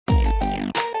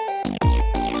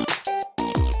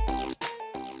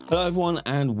Hello everyone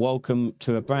and welcome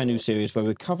to a brand new series where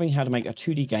we're covering how to make a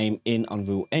 2D game in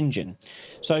Unreal Engine.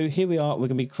 So here we are, we're going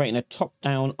to be creating a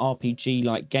top-down RPG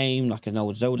like game, like an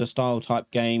old Zelda style type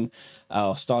game,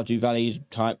 Stardew Valley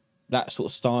type, that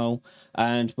sort of style,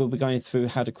 and we'll be going through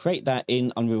how to create that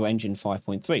in Unreal Engine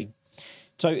 5.3.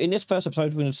 So in this first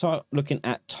episode, we're going to start looking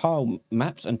at tile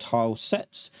maps and tile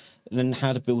sets, and then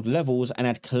how to build levels and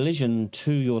add collision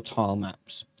to your tile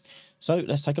maps. So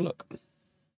let's take a look.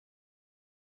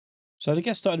 So to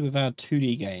get started with our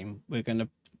 2D game, we're going to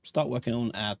start working on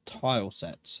our tile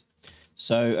sets.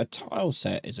 So a tile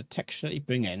set is a texture that you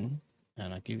bring in,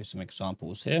 and I'll give you some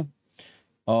examples here,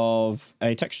 of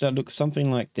a texture that looks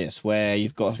something like this, where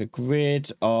you've got like a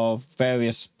grid of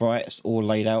various sprites all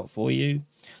laid out for you,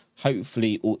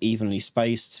 hopefully all evenly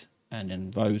spaced, and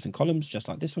in rows and columns, just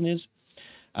like this one is.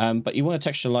 But you want a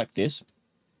texture like this.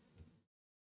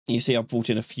 You see I've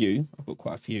brought in a few. I've got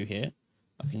quite a few here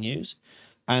I can use.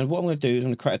 And what I'm going to do is I'm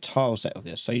going to create a tile set of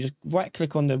this. So you just right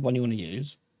click on the one you want to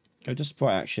use, go to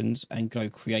sprite actions and go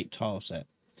create tile set.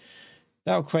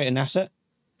 That'll create an asset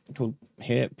called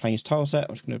here, planes tile set.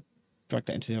 I'm just going to drag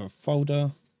that into the other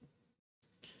folder.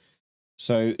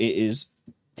 So it is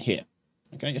here.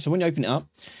 Okay, so when you open it up,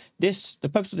 the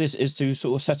purpose of this is to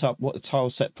sort of set up what the tile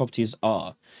set properties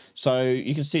are. So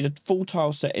you can see the full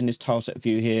tile set in this tile set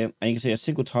view here, and you can see a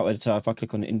single tile editor. If I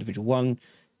click on the individual one,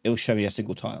 it will show me a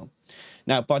single tile.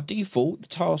 Now, by default, the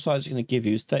tile size it's going to give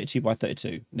you is 32 by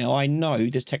 32. Now, I know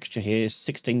this texture here is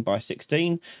 16 by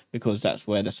 16 because that's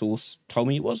where the source told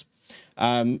me it was.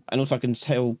 And also I can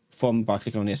tell by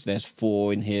clicking on this, there's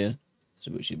 4 in here,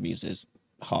 so which means there's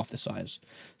half the size.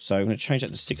 So I'm going to change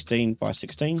that to 16 by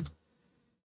 16.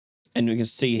 And we can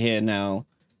see here now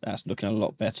that's looking a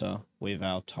lot better with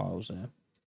our tiles there.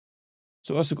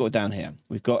 So what else we've got down here?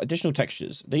 We've got additional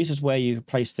textures. These is where you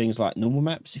place things like normal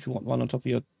maps if you want one on top of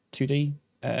your 2D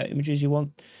images you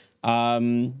want.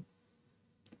 Very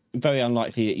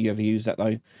unlikely that you ever use that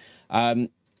though.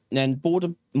 Then border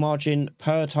margin,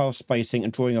 per tile spacing,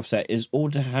 and drawing offset is all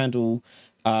to handle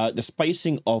the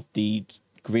spacing of the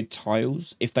grid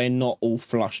tiles if they're not all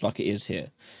flush like it is here.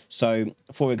 So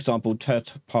for example,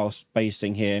 tile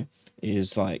spacing here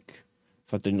is like,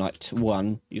 if I do like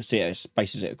 1, you'll see it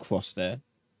spaces it across there.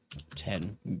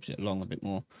 10, moves it along a bit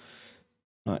more,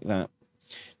 like that.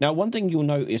 Now, one thing you'll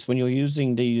notice when you're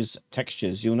using these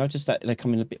textures, you'll notice that they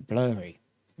come in a bit blurry.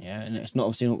 Yeah, and it's not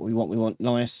obviously what we want. We want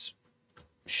nice,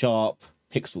 sharp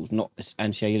pixels, not this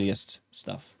anti-aliased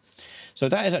stuff. So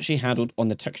that is actually handled on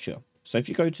the texture. So if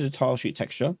you go to the tile sheet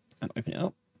texture and open it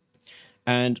up,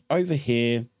 and over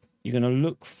here, you're going to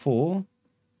look for,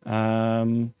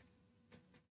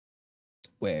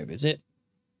 where is it?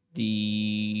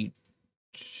 The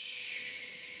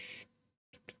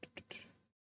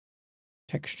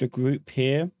texture group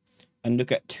here, and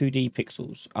look at 2D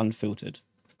pixels, unfiltered.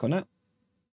 Click on that.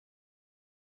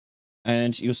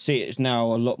 And you'll see it's now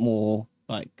a lot more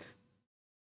like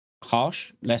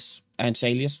harsh, less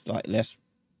anti-alias, like less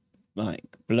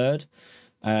like blurred.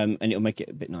 And it'll make it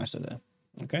a bit nicer there.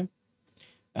 Okay.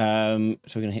 So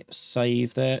we're going to hit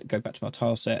save there, go back to my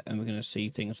tile set, and we're going to see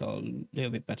things are a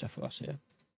little bit better for us here.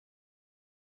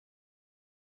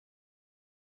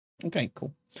 Okay,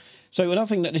 cool. So another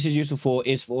thing that this is useful for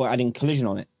is for adding collision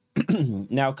on it.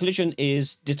 Now, collision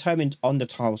is determined on the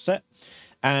tile set,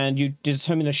 and you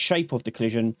determine the shape of the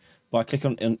collision by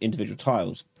clicking on individual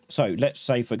tiles. So let's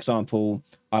say, for example,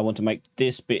 I want to make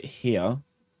this bit here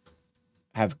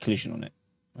have collision on it.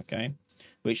 Okay,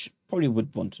 which probably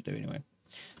would want to do anyway.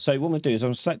 So what I'm going to do is I'm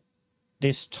going to select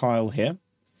this tile here,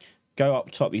 go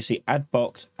up top, you see add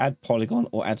box, add polygon,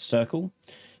 or add circle.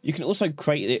 You can also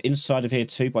create it inside of here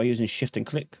too by using shift and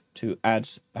click to add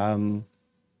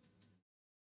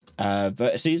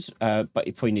vertices, but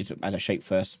you probably need to add a shape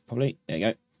first, probably. There you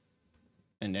go.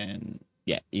 And then,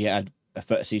 yeah, you add a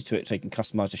vertices to it so you can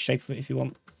customize the shape of it if you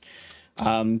want.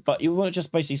 But you want to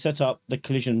just basically set up the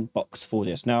collision box for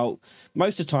this. Now,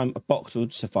 most of the time, a box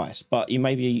would suffice, but you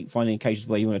may be finding occasions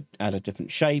where you want to add a different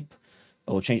shape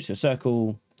or change it to a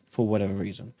circle for whatever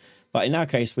reason. But in our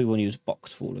case, we want to use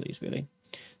box for all of these, really.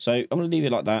 So I'm going to leave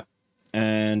it like that,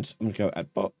 and I'm going to go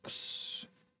add box,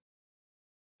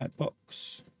 add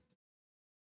box,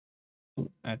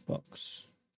 add box.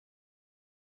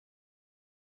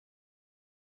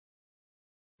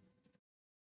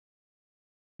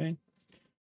 Okay.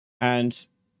 And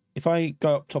if I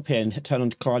go up top here and turn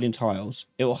on colliding tiles,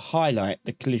 it will highlight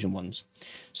the collision ones.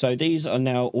 So these are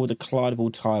now all the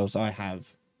collidable tiles I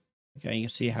have. Okay, you can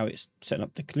see how it's setting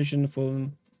up the collision for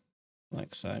them,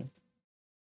 like so.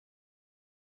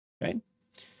 Okay,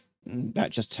 and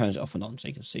that just turns it off and on so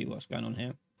you can see what's going on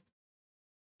here.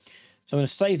 So I'm going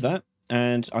to save that,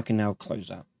 and I can now close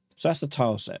that. So that's the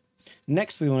tile set.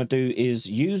 Next, we want to do is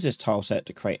use this tile set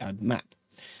to create a map.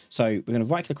 So we're going to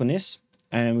right click on this,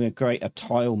 and we're going to create a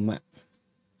tile map.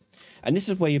 And this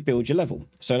is where you build your level.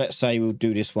 So let's say we'll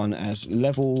do this one as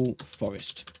level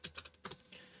forest.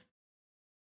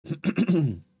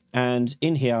 And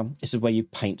in here, this is where you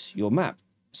paint your map.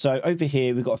 So over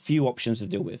here, we've got a few options to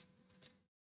deal with.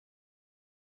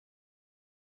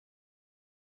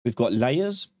 We've got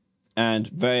layers and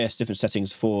various different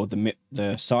settings for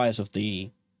the size of the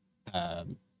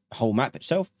whole map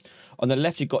itself. On the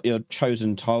left, you've got your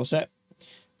chosen tile set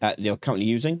that you're currently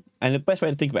using. And the best way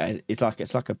to think about it is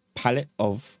it's like a palette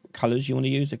of colors you want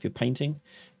to use if you're painting.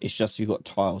 It's just you've got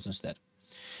tiles instead.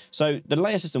 So the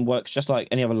layer system works just like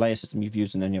any other layer system you've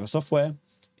used in any other software.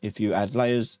 If you add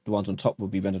layers, the ones on top will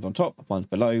be rendered on top, the ones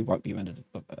below won't be rendered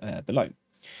below.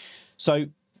 So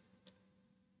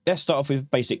let's start off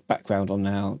with basic background on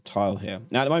our tile here.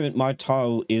 Now at the moment, my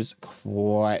tile is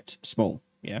quite small,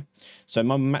 yeah? So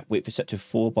my map width is set to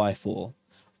 4 by 4.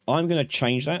 I'm going to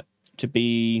change that to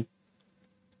be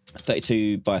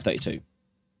 32 by 32.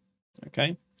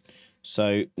 Okay,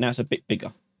 so now it's a bit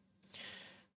bigger.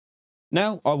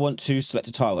 Now I want to select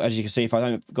a tile. As you can see, if I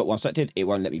don't got one selected, it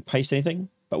won't let me paste anything.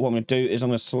 But what I'm going to do is I'm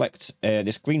going to select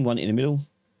this green one in the middle,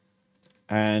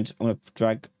 and I'm going to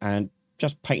drag and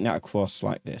just paint that across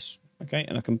like this. Okay,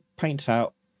 and I can paint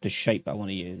out the shape I want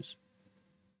to use.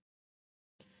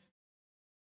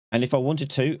 And if I wanted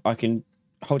to, I can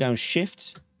hold down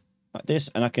Shift like this,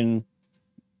 and I can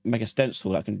make a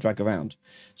stencil that I can drag around.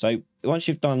 So once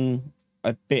you've done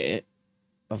a bit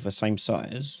of the same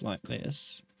size like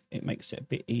this, it makes it a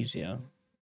bit easier.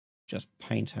 Just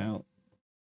paint out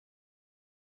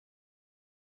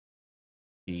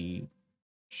the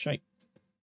shape.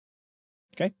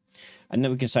 Okay, and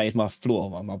then we can say it's my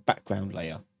floor or my background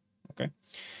layer. Okay,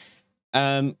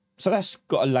 so that's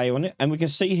got a layer on it, and we can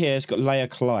see here it's got layer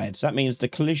collide. So that means the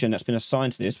collision that's been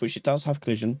assigned to this, which it does have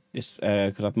collision, this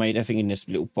because I've made everything in this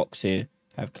little box here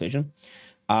have collision.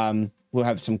 Will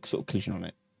have some sort of collision on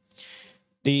it.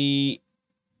 The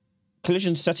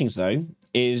collision settings though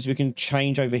is we can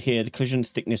change over here the collision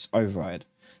thickness override.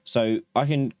 So I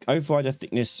can override the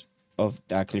thickness of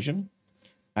our collision,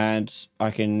 and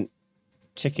I can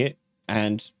tick it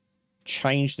and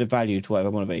change the value to whatever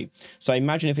I want to be. So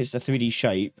imagine if it's the 3D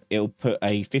shape, it'll put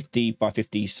a 50 by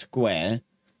 50 square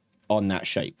on that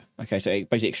shape. Okay, so it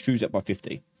basically extrudes it by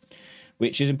 50,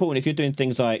 which is important if you're doing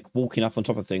things like walking up on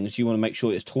top of things. You want to make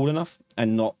sure it's tall enough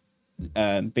and not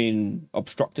being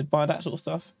obstructed by that sort of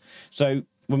stuff. So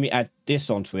when we add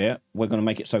this onto it, we're going to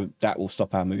make it so that will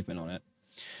stop our movement on it.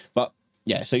 But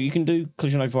yeah, so you can do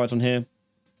collision overrides on here.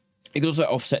 You can also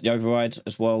offset the overrides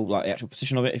as well, like the actual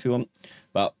position of it if you want,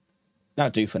 but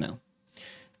that'll do for now.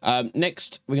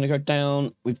 Next, we're going to go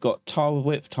down. We've got tile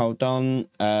width, tile done,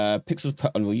 pixels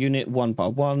per unreal unit, 1 by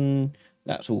 1.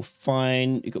 That's all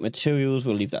fine. You've got materials,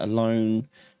 we'll leave that alone.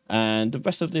 And the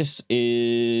rest of this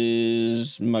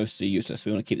is mostly useless.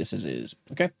 We want to keep this as it is.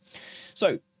 Okay,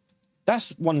 so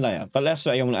that's one layer. But let's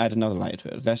say I want to add another layer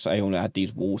to it. Let's say I want to add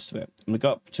these walls to it. I'm going to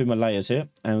go up to my layers here,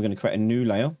 and we're going to create a new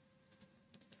layer.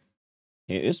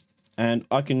 Here it is. And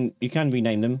you can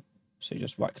rename them. So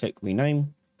just right click,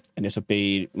 rename. And this will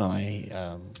be my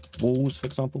walls, for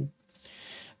example.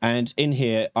 And in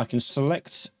here, I can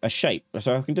select a shape.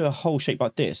 So I can do a whole shape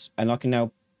like this, and I can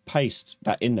now paste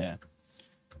that in there.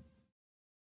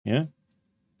 Yeah,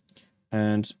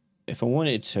 and if I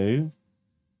wanted to,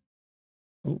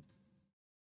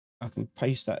 I can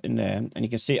paste that in there, and you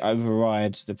can see it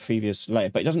overrides the previous layer,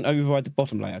 but it doesn't override the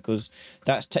bottom layer because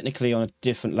that's technically on a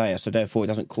different layer, so therefore it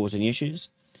doesn't cause any issues.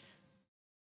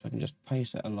 So I can just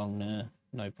paste that along there,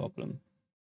 no problem.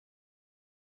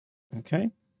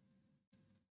 Okay.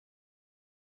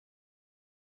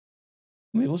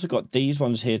 We've also got these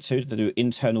ones here too to do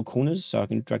internal corners, so I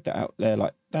can drag that out there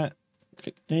like that.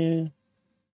 Click there.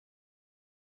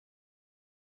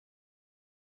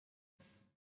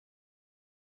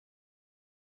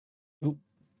 Oop.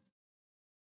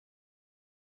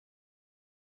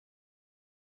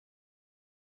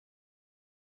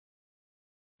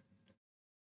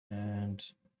 And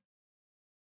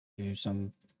do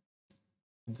something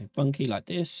funky like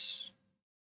this.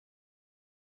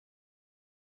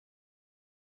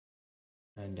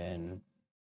 And then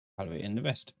color it in the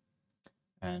rest.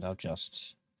 And I'll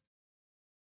just,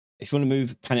 if you want to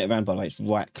move, pan it around, by the way, it's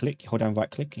right click, hold down right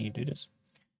click, and you do this.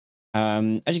 As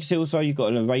you can see also, you've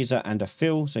got an eraser and a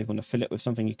fill, so if you want to fill it with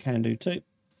something, you can do too.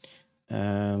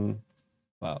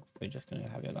 Well, we're just going to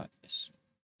have it like this.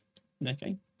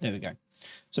 Okay, there we go.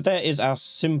 So there is our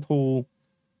simple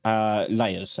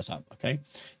layers set up. Okay,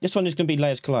 this one is going to be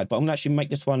layers collide, but I'm going to actually make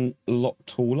this one a lot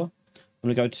taller. I'm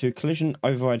going to go to collision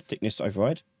override, thickness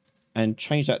override, and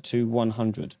change that to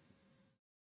 100.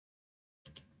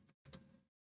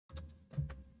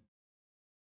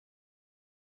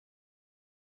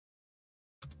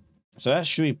 So that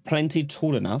should be plenty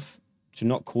tall enough to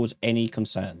not cause any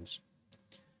concerns.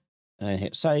 And then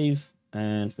hit save,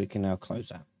 and we can now close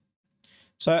that.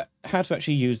 So how to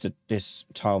actually use this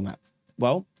tile map?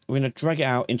 Well, we're going to drag it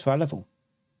out into our level,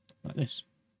 like this.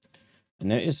 And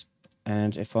there it is.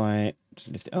 And if I just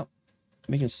lift it up,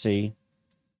 we can see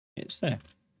it's there.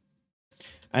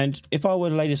 And if I were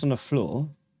to lay this on the floor,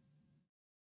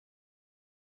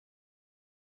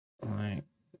 like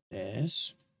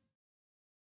this,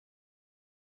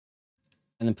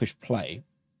 and then push play,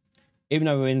 even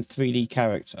though we're in 3D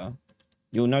character,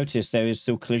 you'll notice there is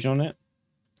still collision on it.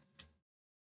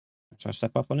 So I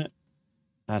step up on it.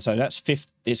 And so that's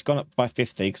 50. It's gone up by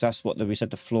 50 because that's what we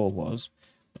said the floor was.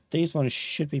 But these ones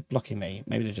should be blocking me.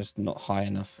 Maybe they're just not high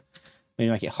enough. Maybe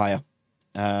make it higher.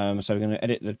 So we're going to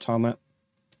edit the tile map.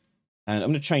 And I'm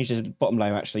going to change the bottom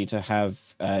layer actually to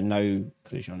have no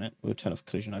collision on it. We'll turn off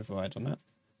collision overrides on that.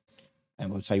 And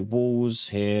we'll say walls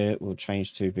here will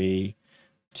change to be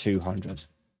 200.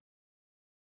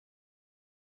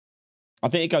 I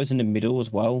think it goes in the middle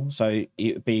as well. So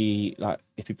it would be like,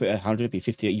 if you put 100, it'd be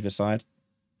 50 at either side,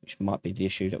 which might be the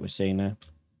issue that we're seeing there.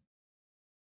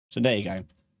 So there you go.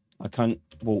 I can't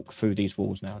walk through these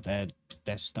walls now. They're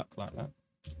stuck like that.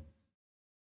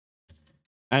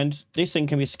 And this thing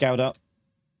can be scaled up,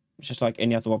 just like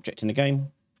any other object in the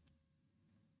game.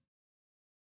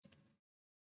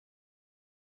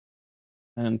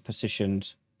 And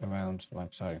positioned around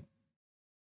like so.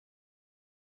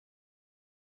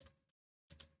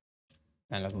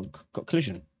 And I've got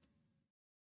collision.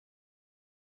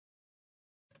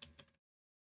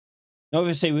 Now,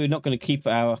 obviously, we're not going to keep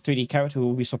our 3D character.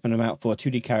 We'll be swapping them out for a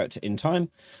 2D character in time.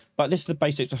 But this is the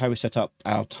basics of how we set up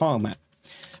our tile map.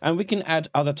 And we can add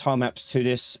other tile maps to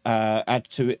this,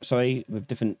 with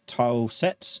different tile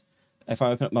sets. If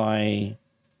I open up my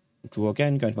draw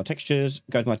again, go into my textures,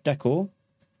 go to my decor,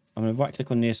 I'm going to right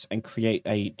click on this and create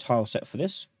a tile set for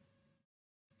this.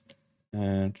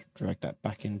 And drag that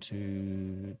back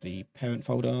into the parent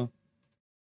folder.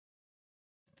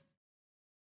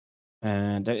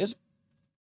 And there it is.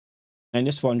 And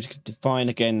this one, you can define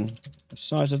again the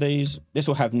size of these. This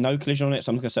will have no collision on it, so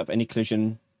I'm not going to set up any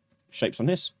collision shapes on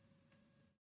this.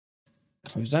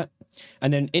 Close that.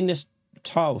 And then in this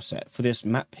tile set for this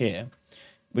map here,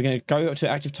 we're going to go up to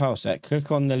active tile set,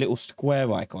 click on the little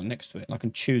square icon next to it. And I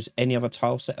can choose any other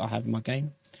tile set I have in my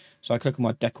game. So I click on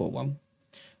my decor one,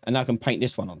 and now I can paint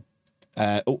this one on.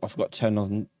 Oh, I forgot to turn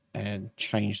on and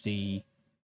change the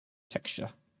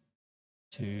texture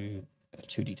to a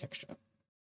 2D texture.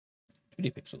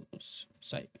 2D pixels,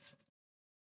 save.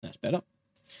 That's better.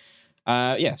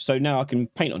 Yeah, so now I can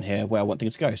paint on here where I want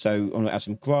things to go. So I'm going to add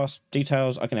some grass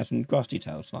details. I can add some grass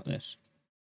details like this.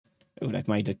 Oh, they've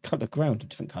made the ground a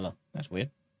different colour. That's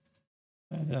weird.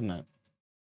 I've done that.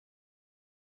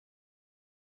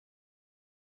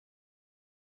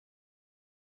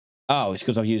 Oh, it's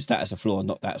because I've used that as a floor,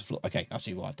 not that as a floor. Okay, I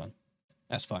see what I've done.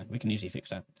 That's fine. We can easily fix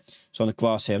that. So on the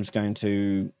grass here, I'm just going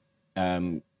to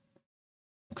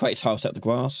create a tile set of the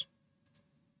grass.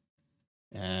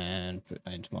 And put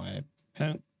that into my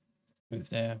parent. Move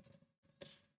there.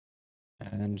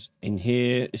 And in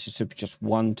here, this is just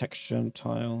one texture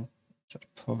tile. So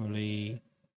it's probably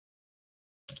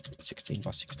 16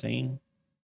 by 16.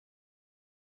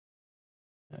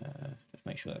 Let's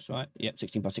make sure that's right. Yep,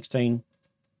 16 by 16.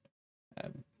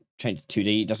 Change it to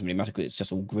 2D. It doesn't really matter because it's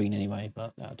just all green anyway,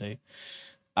 but that'll do.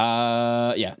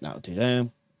 Yeah, that'll do there.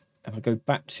 If I go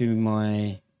back to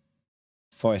my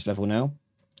forest level now,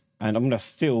 and I'm going to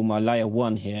fill my layer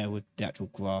 1 here with the actual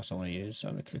grass I want to use. So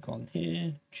I'm going to click on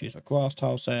here, choose a grass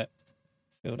tile set,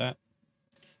 fill that.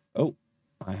 Oh,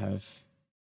 I have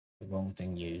the wrong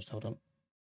thing used. Hold on.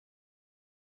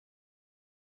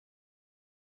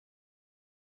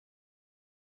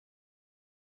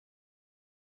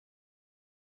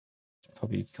 It's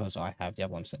probably because I have the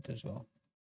other one set as well.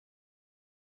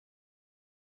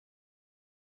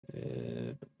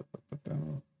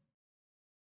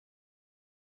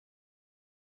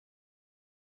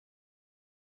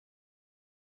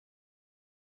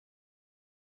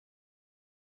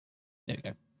 There we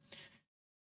go.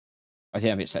 I think I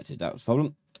have it selected. That was the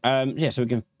problem. Yeah, so we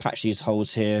can patch these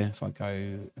holes here. If I go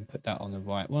and put that on the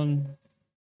right one,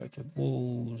 go to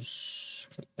walls,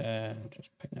 click there, just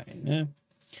put that in there.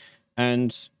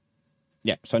 And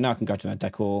yeah, so now I can go to my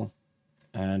decor,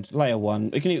 And layer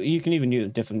 1, you can even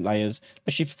use different layers,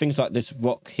 especially for things like this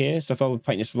rock here. So if I would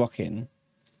paint this rock in,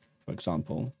 for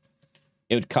example,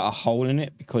 it would cut a hole in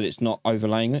it because it's not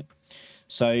overlaying it.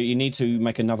 So you need to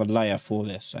make another layer for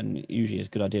this, and usually it's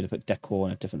a good idea to put decor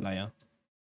on a different layer.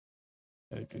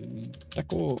 So do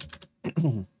decor.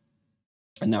 And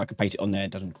now I can paint it on there,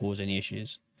 it doesn't cause any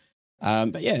issues.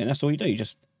 But yeah, that's all you do. You're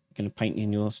just going to paint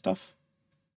in your stuff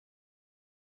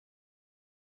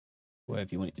wherever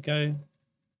you want it to go.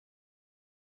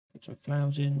 Put some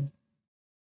flowers in.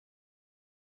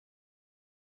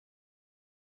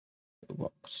 Little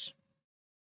rocks.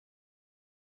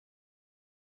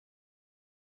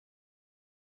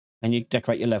 And you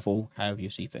decorate your level however you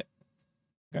see fit.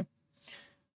 Okay.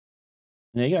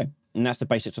 And there you go. And that's the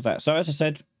basics of that. So as I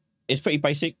said, it's pretty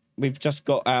basic. We've just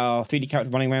got our 3D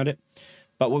character running around it.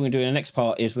 But what we're going to do in the next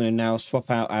part is we're going to now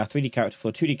swap out our 3D character for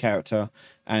a 2D character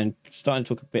and starting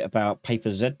to talk a bit about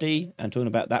PaperZD and talking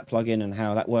about that plugin and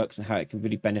how that works and how it can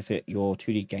really benefit your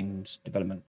 2D games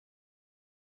development.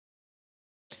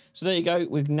 So there you go.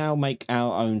 We can now make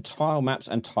our own tile maps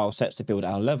and tile sets to build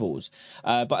our levels.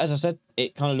 But as I said,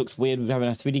 it kind of looks weird with having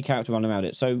a 3D character run around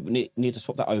it. So we need to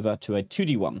swap that over to a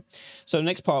 2D one. So the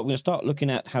next part, we're going to start looking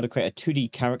at how to create a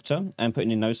 2D character and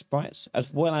putting in those sprites,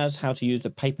 as well as how to use the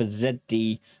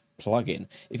PaperZD plugin.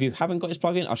 If you haven't got this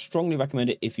plugin, I strongly recommend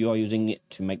it if you are using it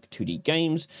to make 2D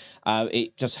games.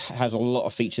 It just has a lot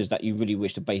of features that you really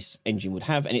wish the base engine would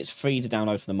have, and it's free to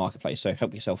download from the marketplace. So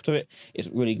help yourself to it. It's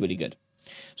really, really good.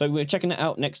 So we're checking it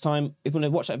out next time. If you want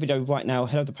to watch that video right now,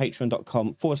 head over to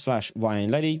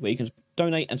patreon.com/RyanLady, where you can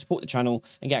donate and support the channel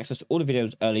and get access to all the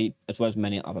videos early, as well as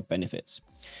many other benefits.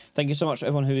 Thank you so much to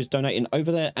everyone who is donating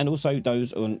over there, and also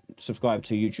those who are subscribed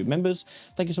to YouTube members.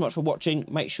 Thank you so much for watching.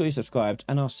 Make sure you're subscribed,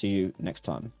 and I'll see you next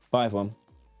time. Bye, everyone.